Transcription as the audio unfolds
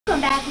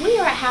welcome back. We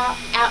are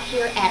out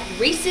here at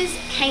Resa's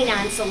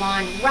K-9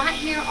 Salon right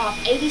here off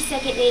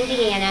 82nd in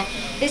Indiana.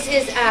 This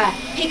is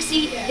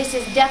Pixie. This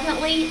is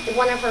definitely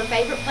one of her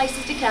favorite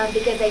places to come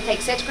because they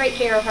take such great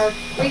care of her.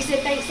 Resa,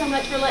 thanks so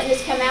much for letting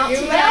us come out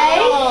today.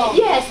 Welcome.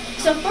 Yes.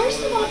 So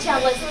first of all,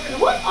 tell us,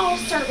 what all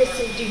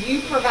services do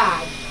you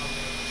provide?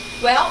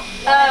 Well,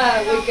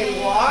 we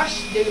can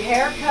wash, do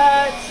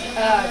haircuts,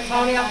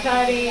 toenail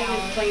cutting,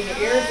 clean the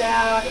ears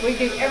out. We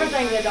do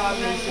everything the dog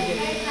needs to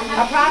do.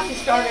 Our prices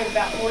start at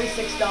about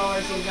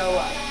 $46 and go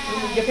up.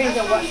 Depends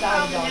on what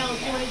size dog you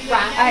have.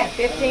 Right. I have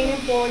 15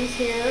 employees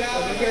here,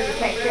 so we're here to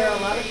take care of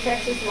a lot of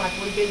Texas like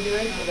we've been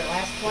doing for the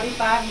last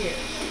 25 years.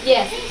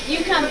 Yes,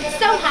 you come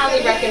so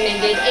highly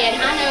recommended,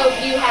 and I know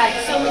you have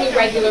so many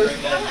regulars.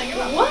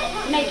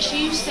 What makes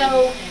you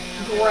so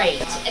great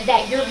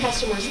that your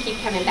customers keep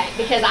coming back?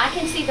 Because I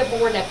can see the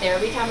board up there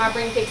every time I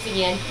bring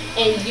Pixie in,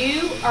 and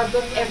you are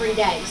booked every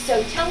day.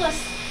 So tell us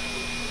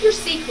your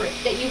secret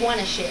that you want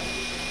to share.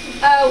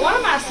 One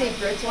of my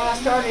secrets when I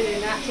started in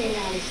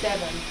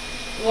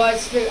 1997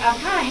 was I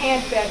kind of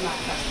hand-fed my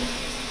customers.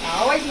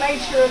 I always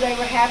made sure they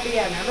were happy.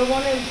 I never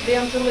wanted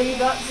them to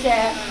leave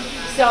upset.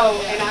 So,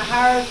 and I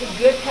hired a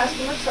good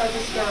customer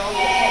service girl to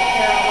take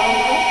care of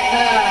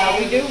them.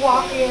 We do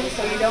walk-ins,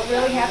 so you don't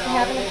really have to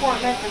have an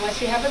appointment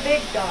unless you have a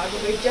big dog.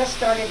 But we've just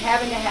started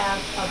having to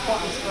have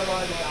appointments for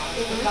larger dogs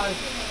because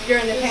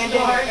during the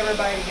pandemic,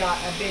 everybody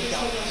got a big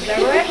dog. They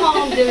were at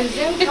home doing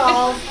Zoom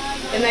calls,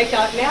 and they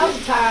thought, now's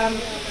the time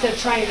to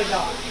train a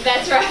dog.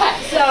 That's right.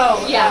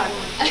 So, yeah.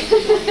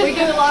 We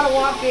do a lot of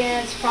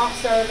walk-ins, prompt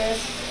service,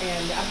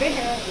 and I've been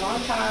here a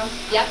long time.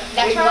 Yep,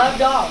 that's we right. love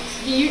dogs.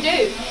 You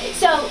do.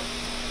 So,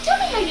 tell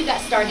me how you got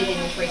started in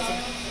this, Resa.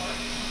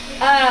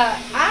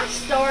 I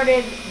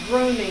started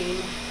grooming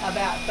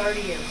about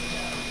 30 years ago.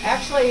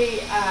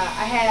 Actually,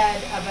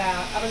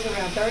 I was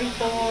around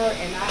 34,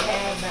 and I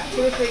had about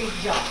 2 or 3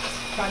 jobs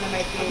trying to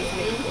make ends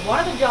meet. One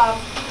of the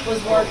jobs was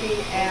working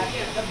at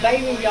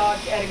bathing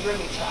dogs at a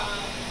grooming shop.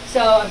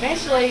 So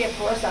eventually, of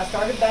course, I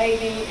started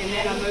bathing, and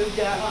then I moved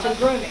up to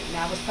grooming. And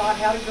I was taught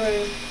how to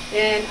groom,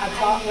 then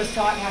I was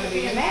taught how to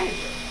be a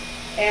manager.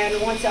 And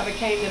once I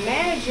became the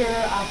manager,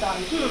 I thought,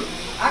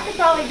 I could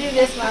probably do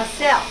this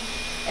myself.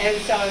 And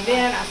so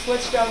then I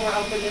switched over,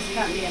 opened this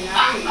company in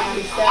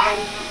 1997,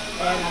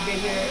 and I've been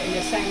here in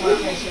the same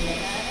location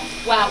ever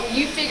since. Wow,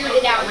 you figured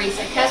it out,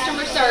 Resa.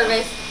 Customer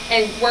service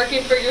and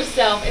working for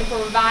yourself and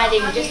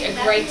providing just a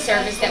great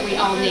service that we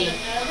all need.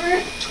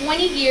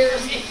 20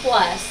 years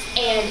plus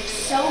and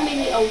so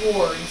many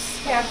awards.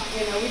 Yeah,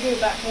 we do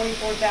about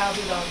 $24,000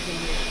 a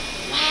year.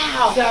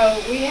 Wow. So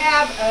we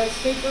have a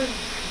super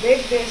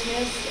big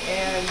business,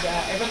 and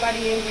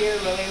everybody in here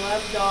really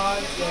loves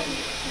dogs. And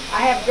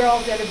I have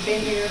girls that have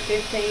been here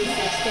 15, 16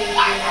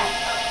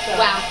 years. So.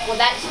 Wow. Well,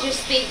 that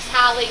just speaks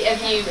highly of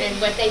you and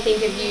what they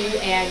think of you,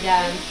 and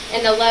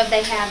the love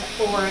they have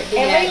for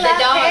the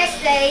dogs.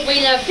 Pixie. We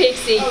love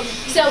Pixie.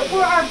 So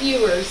for our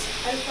viewers,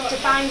 to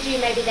find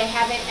you, maybe they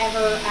haven't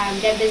ever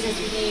done business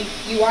with you.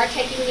 You are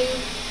taking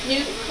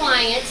new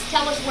clients.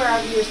 Tell us where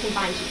our viewers can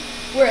find you.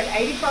 We're at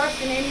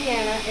 81st in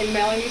Indiana in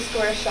Melanie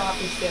Square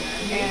Shopping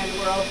Center, and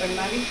we're open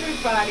Monday through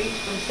Friday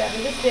from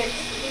 7 to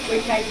 6. We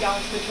take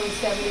dogs between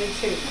 7 and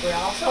 2. We're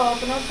also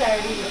open on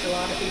Saturday, which a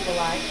lot of people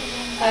like.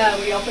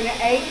 We open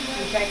at 8.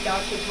 We take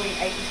dogs between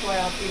 8 and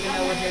 12, even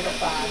though we're here till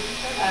 5.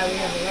 We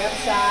have a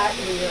website.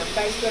 We have a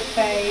Facebook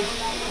page.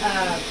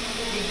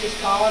 You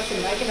just call us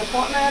and make an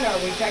appointment, or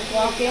we take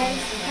walk-ins.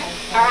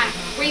 All right.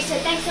 Resa,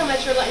 thanks so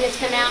much for letting us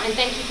come out, and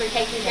thank you for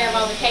taking care of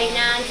all the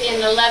K-9s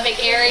in the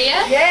Lubbock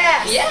area.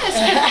 Yes.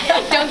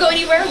 Yes. Don't go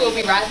anywhere. We'll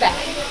be right back.